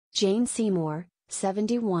Jane Seymour,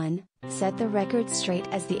 71, set the record straight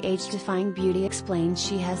as the age-defying beauty explains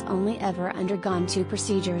she has only ever undergone 2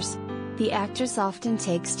 procedures. The actress often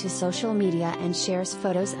takes to social media and shares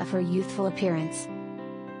photos of her youthful appearance.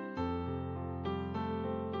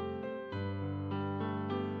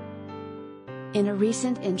 In a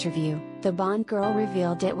recent interview, the Bond girl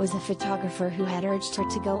revealed it was a photographer who had urged her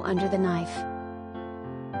to go under the knife.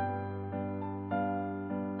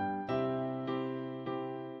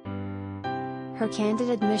 Her candid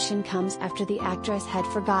admission comes after the actress had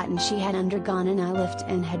forgotten she had undergone an eye lift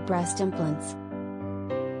and had breast implants.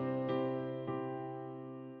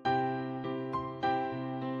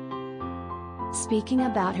 Speaking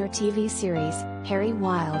about her TV series, Harry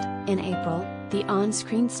Wild, in April, the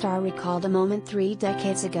on-screen star recalled a moment 3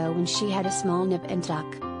 decades ago when she had a small nip and tuck.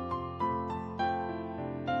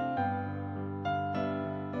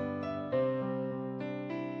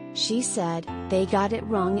 She said, "They got it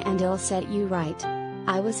wrong and I'll set you right.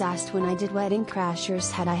 I was asked when I did Wedding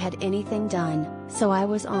Crashers had I had anything done, so I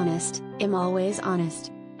was honest, am always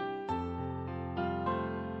honest.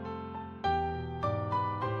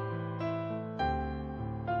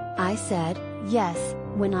 I said, yes,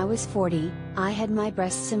 when I was 40, I had my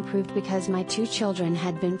breasts improved because my 2 children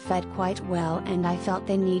had been fed quite well and I felt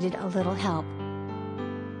they needed a little help."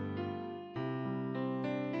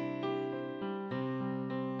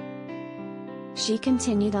 She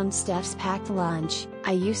continued on Steph's packed lunch,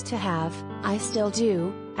 "I used to have, I still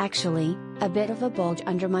do, actually, a bit of a bulge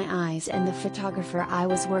under my eyes and the photographer I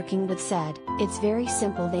was working with said, it's very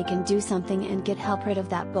simple, they can do something and get help rid of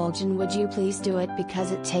that bulge and would you please do it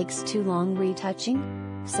because it takes too long retouching?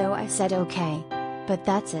 So I said okay. But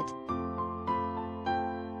that's it."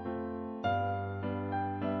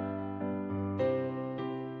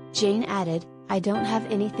 Jane added, "I don't have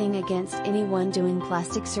anything against anyone doing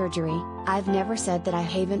plastic surgery, I've never said that I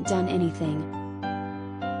haven't done anything.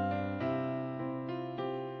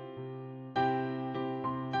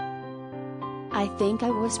 I think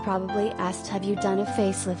I was probably asked have you done a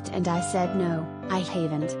facelift and I said no, I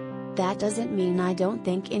haven't. That doesn't mean I don't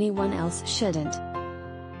think anyone else shouldn't."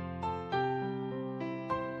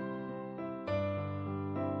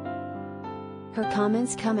 Her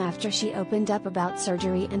comments come after she opened up about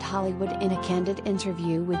surgery and Hollywood in a candid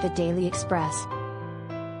interview with the Daily Express.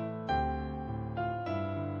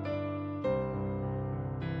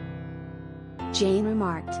 Jane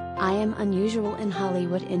remarked, "I am unusual in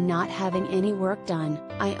Hollywood in not having any work done.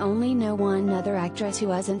 I only know one other actress who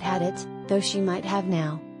hasn't had it, though she might have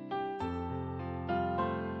now.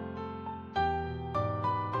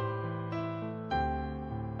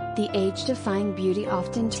 The age-defying beauty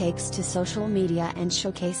often takes to social media and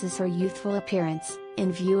showcases her youthful appearance,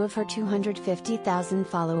 in view of her 250,000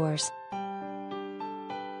 followers.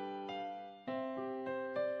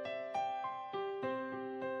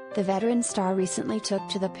 The veteran star recently took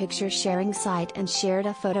to the picture-sharing site and shared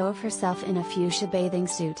a photo of herself in a fuchsia bathing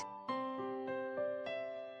suit.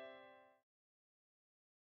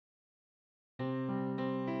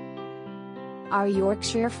 Our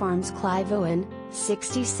Yorkshire Farms Clive Owen,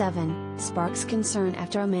 67, sparks concern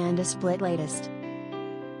after Amanda split latest.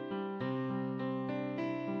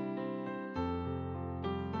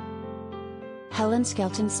 Helen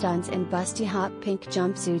Skelton stunts in busty hot pink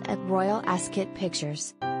jumpsuit at Royal Ascot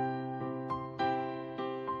Pictures.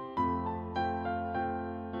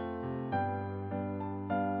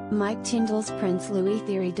 Mike Tyndall's Prince Louis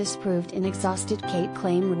theory disproved in exhausted Kate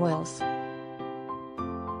claim royals.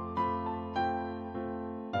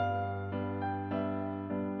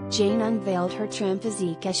 Jane unveiled her trim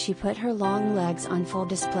physique as she put her long legs on full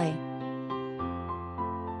display.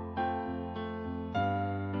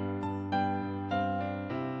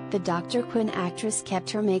 The Dr. Quinn actress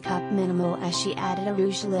kept her makeup minimal as she added a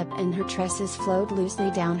rouge lip and her tresses flowed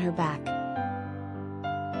loosely down her back.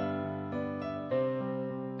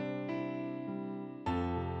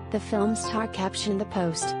 The film star captioned the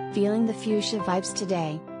post, "Feeling the fuchsia vibes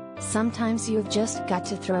today. Sometimes you've just got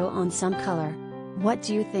to throw on some color. What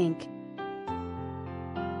do you think?"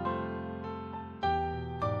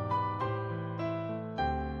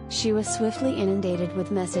 She was swiftly inundated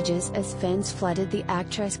with messages as fans flooded the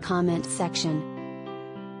actress' comment section.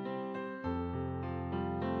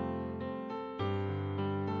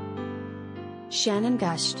 Shannon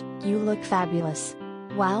gushed, "You look fabulous."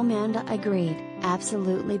 While Amanda agreed,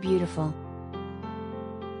 "Absolutely beautiful."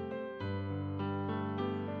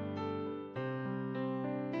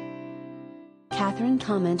 Catherine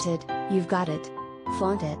commented, "You've got it.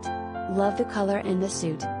 Flaunt it. Love the color in the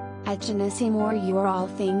suit. At Jane Seymour you are all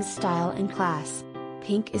things style and class.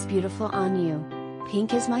 Pink is beautiful on you."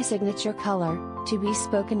 Pink is my signature color, to be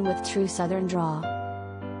spoken with true southern drawl.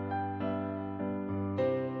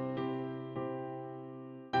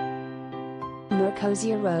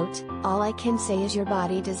 Mercosia wrote, "All I can say is your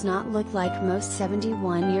body does not look like most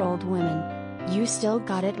 71-year-old women. You still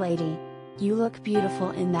got it, lady. You look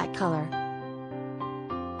beautiful in that color."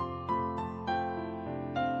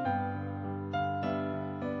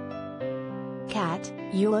 Cat,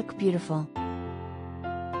 you look beautiful.